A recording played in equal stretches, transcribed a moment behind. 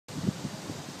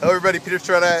Hello everybody, Peter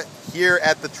Sciretta here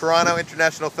at the Toronto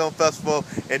International Film Festival,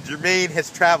 and Germain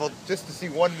has traveled just to see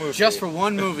one movie. Just for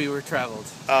one movie we're traveled.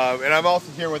 And I'm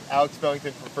also here with Alex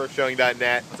Billington from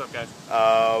FirstShowing.net. What's up, guys?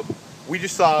 We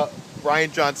just saw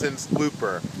Rian Johnson's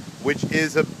Looper, which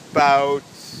is about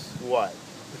what?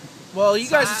 Well,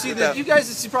 you guys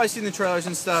have probably seen the trailers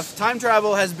and stuff. Time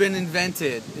travel has been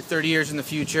invented 30 years in the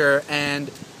future,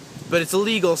 but it's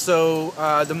illegal. So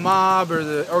the mob or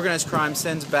the organized crime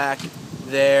sends back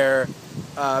their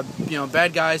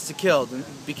bad guys to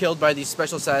be killed by these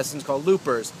special assassins called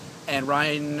Loopers. And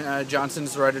Rian Johnson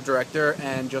is the writer-director,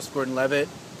 and Joseph Gordon-Levitt,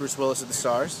 Bruce Willis are the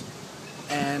stars.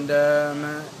 And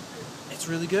it's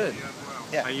really good.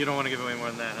 Yeah. You don't want to give away more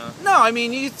than that, huh? No, I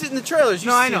mean, it's in the trailers.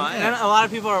 No, I know. And a lot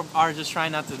of people are just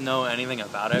trying not to know anything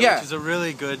about it, which is a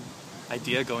really good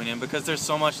idea going in, because there's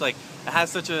so much, like, it has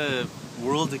such a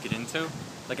world to get into.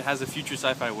 Like, it has a future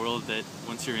sci-fi world that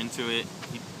once you're into it,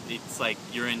 it's like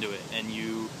you're into it, and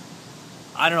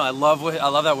I don't know. I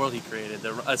love that world he created.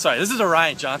 Sorry, this is a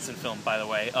Rian Johnson film, by the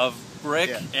way, of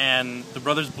Brick and the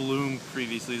Brothers Bloom.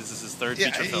 Previously, this is his third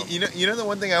feature film. You know the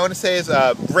one thing I want to say is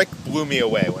Brick blew me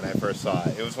away when I first saw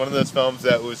it. It was one of those films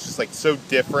that was just like so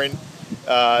different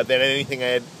than anything I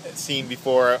had seen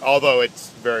before. Although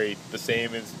it's very the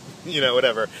same as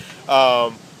whatever.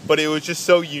 But it was just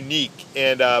so unique.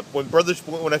 And when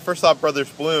I first saw Brothers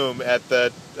Bloom at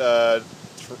the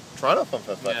Toronto Film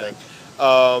Festival, I think,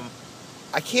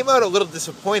 I came out a little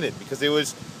disappointed because it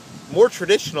was more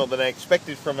traditional than I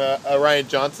expected from a Rian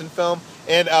Johnson film.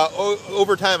 And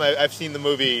over time, I've seen the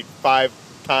movie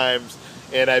 5 times,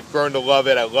 and I've grown to love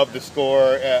it. I love the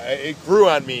score. It grew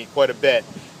on me quite a bit.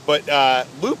 But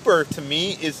Looper, to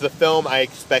me, is the film I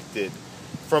expected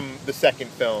from the second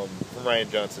film from Rian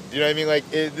Johnson. Do you know what I mean? Like,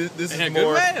 this is more... In a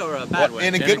good way or a bad way?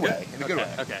 In a good way. In a good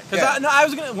way. Okay.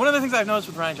 Because one of the things I've noticed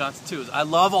with Rian Johnson, too, is I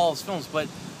love all his films, but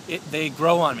they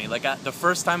grow on me. Like, the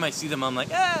first time I see them, I'm like,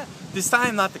 this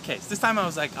time not the case. This time I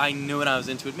was like, I knew it, I was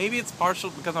into it. Maybe it's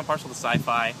because I'm partial to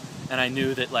sci-fi, and I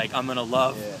knew that, like, I'm going to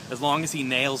love, as long as he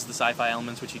nails the sci-fi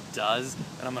elements, which he does,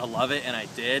 then I'm going to love it, and I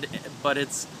did. But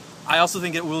I also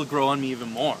think it will grow on me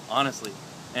even more, honestly.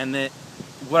 And that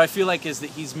what I feel like is that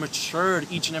he's matured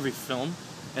each and every film,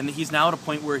 and that he's now at a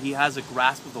point where he has a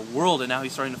grasp of the world, and now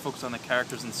he's starting to focus on the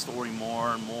characters and the story more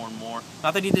and more and more.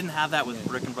 Not that he didn't have that with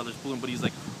Brick and Brothers Bloom, but he's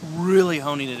like really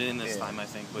honing it in this time, I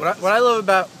think. What I love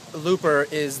about Looper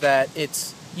is that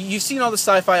you've seen all the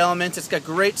sci-fi elements. It's got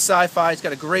great sci-fi. It's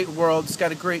got a great world. It's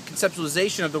got a great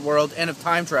conceptualization of the world and of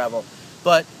time travel.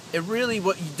 But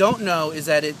what you don't know is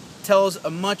that it tells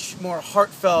a much more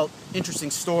heartfelt,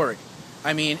 interesting story.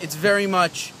 I mean, it's very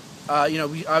much,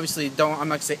 we obviously don't. I'm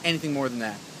not gonna say anything more than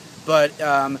that, but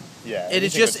it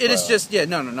is just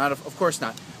of course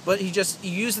not. But he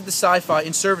uses the sci-fi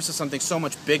in service of something so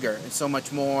much bigger and so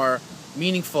much more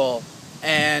meaningful,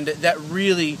 and that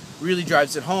really, really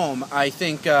drives it home. I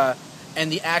think,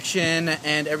 and the action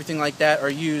and everything like that are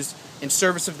used in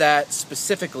service of that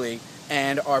specifically,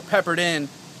 and are peppered in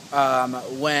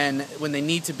when they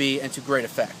need to be, and to great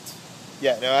effect.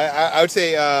 Yeah, no, I would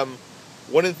say.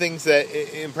 One of the things that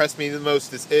impressed me the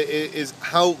most is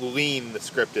how lean the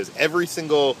script is. Every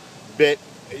single bit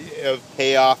of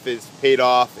payoff is paid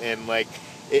off, and like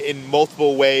in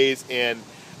multiple ways. And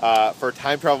for a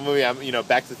time travel movie,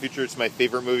 Back to the Future is my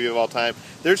favorite movie of all time.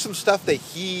 There's some stuff that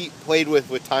he played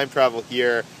with time travel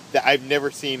here that I've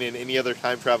never seen in any other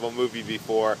time travel movie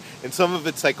before. And some of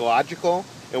it's psychological,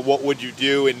 and what would you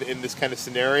do in this kind of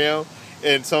scenario,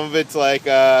 and some of it's like.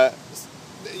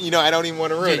 I don't even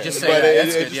want to ruin it, but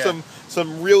it's just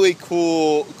some really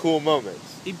cool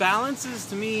moments. He balances,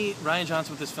 to me, Rian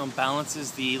Johnson with this film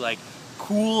balances the like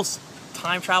cool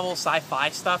time travel sci-fi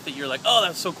stuff that you're like, oh,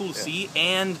 that's so cool to see,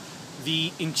 and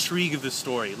the intrigue of the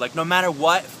story. Like, no matter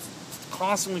what,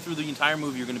 constantly through the entire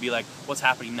movie, you're going to be like, what's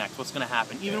happening next? What's going to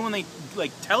happen? Even when they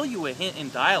like tell you a hint in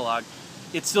dialogue,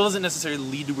 it still doesn't necessarily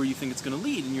lead to where you think it's going to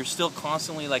lead, and you're still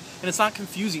constantly like, and it's not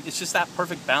confusing. It's just that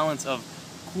perfect balance of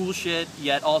cool shit,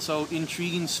 yet also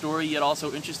intriguing story, yet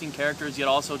also interesting characters, yet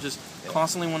also just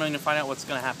constantly wanting to find out what's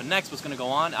going to happen next, what's going to go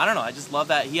on. I don't know. I just love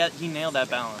that he nailed that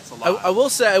balance a lot. I will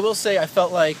say, I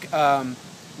felt like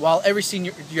while every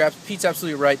scene, Pete's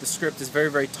absolutely right. The script is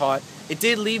very, very taut. It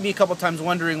did leave me a couple times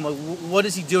wondering, well, what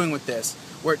is he doing with this?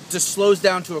 Where it just slows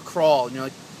down to a crawl, and you're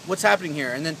like, what's happening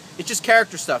here? And then it's just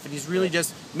character stuff, and he's really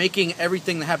just making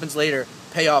everything that happens later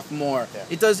pay off more.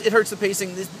 Yeah. It hurts the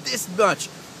pacing this much.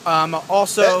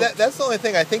 Also, that's the only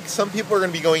thing. I think some people are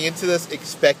going to be going into this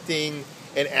expecting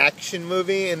an action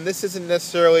movie, and this isn't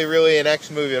necessarily really an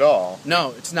action movie at all.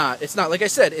 No, it's not. It's not. Like I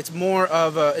said, it's more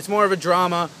of a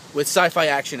drama with sci-fi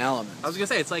action elements. I was gonna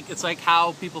say it's like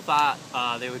how people thought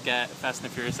they would get Fast and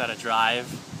the Furious out of Drive,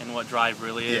 and what Drive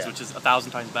really is, which is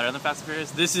 1,000 times better than Fast and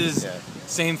Furious. This is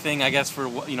same thing, I guess, for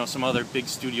some other big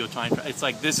studio trying. It's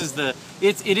like this is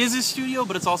it is a studio,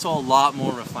 but it's also a lot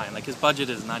more refined. Like his budget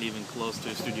is not even close to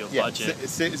a studio budget.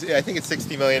 I think it's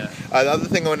 $60 million. The other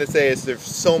thing I want to say is there's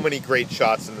so many great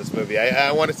shots in this movie.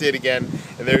 I want to see it again,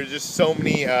 and there's just so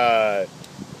many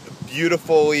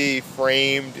beautifully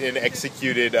framed and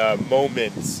executed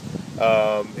moments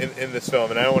in this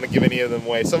film, and I don't want to give any of them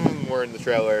away. Some of them were in the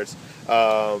trailers,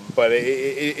 but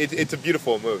it's a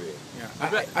beautiful movie.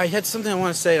 Yeah. I had something I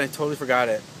want to say, and I totally forgot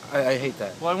it. I hate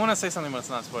that. Well, I want to say something, but it's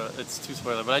not spoiler. It's too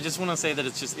spoiler. But I just want to say that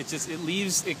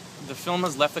the film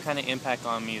has left the kind of impact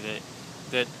on me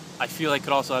that I feel like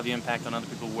could also have the impact on other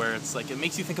people, where it's like it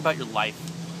makes you think about your life,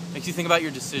 makes you think about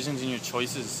your decisions and your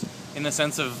choices in the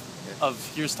sense of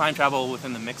here's time travel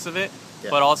within the mix of it,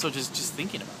 but also just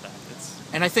thinking about that.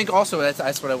 And I think also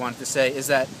that's what I wanted to say is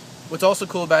that what's also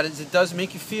cool about it is it does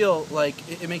make you feel like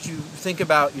it makes you think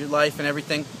about your life and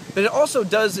everything, but it also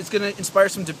it's going to inspire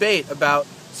some debate about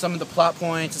some of the plot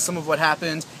points and some of what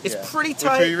happens. It's pretty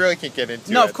tight. Which we really can't get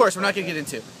into. No, of course we're not going to get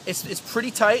into. It's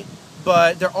pretty tight,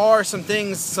 but there are some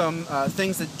things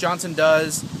that Johnson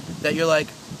does that you're like,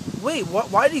 wait,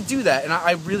 why did he do that? And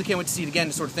I really can't wait to see it again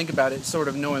to sort of think about it, sort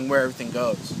of knowing where everything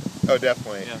goes. Oh,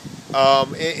 definitely. Yeah.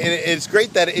 It's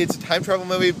great that it's a time travel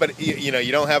movie, but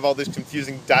you don't have all these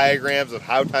confusing diagrams of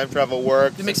how time travel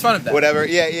works. It makes fun of that. Whatever.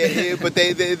 Yeah. But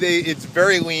it's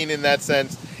very lean in that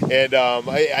sense. And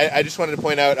I just wanted to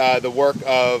point out the work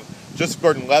of Joseph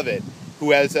Gordon-Levitt,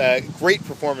 who has a great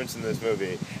performance in this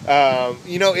movie.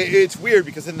 It's weird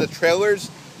because in the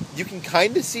trailers you can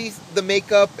kind of see the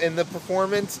makeup and the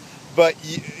performance, but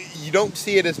you don't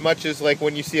see it as much as like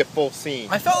when you see a full scene.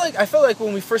 I felt like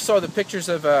when we first saw the pictures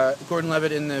of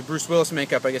Gordon-Levitt in the Bruce Willis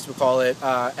makeup, I guess we call it,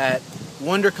 at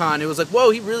WonderCon, it was like, whoa,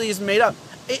 he really is made up.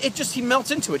 He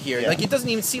melts into it here. Yeah. Like, it doesn't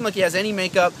even seem like he has any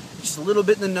makeup, just a little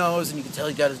bit in the nose, and you can tell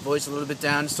he got his voice a little bit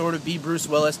down, sort of be Bruce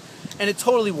Willis, and it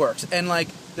totally works. And like,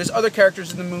 there's other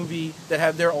characters in the movie that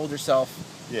have their older self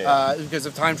because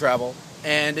of time travel.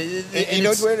 And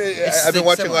I've been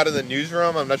watching a lot of The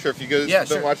Newsroom. I'm not sure if you guys have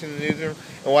been watching The Newsroom.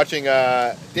 And watching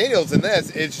Daniels in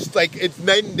this, it's just like, it's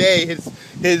night and day. He's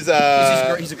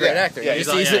a great actor. Yeah, he's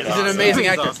an amazing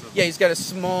actor. Awesome. Yeah, he's got a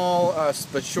small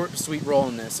but short, sweet role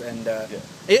in this. And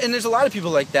there's a lot of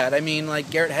people like that. I mean, like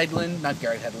Dilla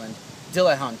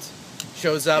Hunt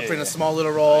shows up in a small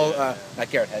little role.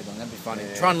 Not Garrett Hedlund, that'd be funny.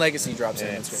 Tron Legacy drops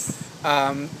in. That's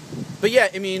great. But yeah,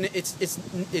 I mean, it's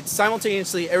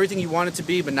simultaneously everything you want it to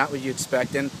be, but not what you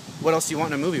expect. And what else do you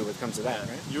want in a movie when it comes to that,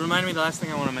 right? You remind me, the last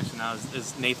thing I want to mention now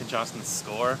is Nathan Johnson's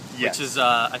score, which is,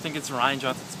 I think it's Rian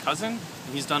Johnson's cousin.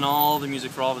 And he's done all the music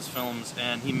for all of his films,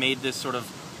 and he made this sort of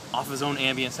off his own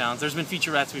ambient sounds. There's been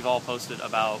featurettes we've all posted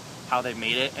about how they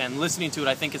made it, and listening to it,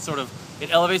 I think it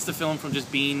elevates the film from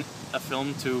just being a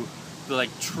film to the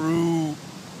like true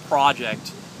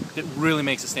project that really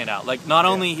makes it stand out. Like, not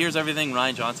only here's everything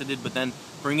Rian Johnson did, but then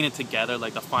bringing it together,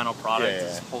 like the final product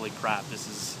is, holy crap, this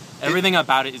is, everything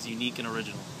about it is unique and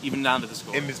original, even down to the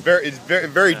score. And it's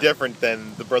very different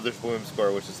than the Brothers Bloom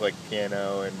score, which is like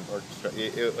piano and orchestra.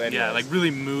 Like really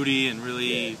moody and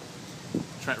really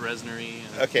Trent Reznor-y.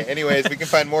 Okay, anyways, we can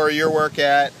find more of your work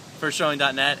at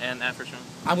firstshowing.net and at First Showing.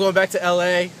 I'm going back to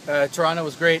LA. Toronto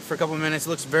was great for a couple of minutes. It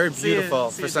looks very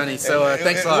beautiful for sunny. So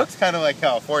thanks a lot. It looks kind of like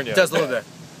California. It does a little bit.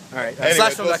 All right. Anyway,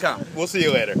 /film.com. We'll see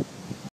you later.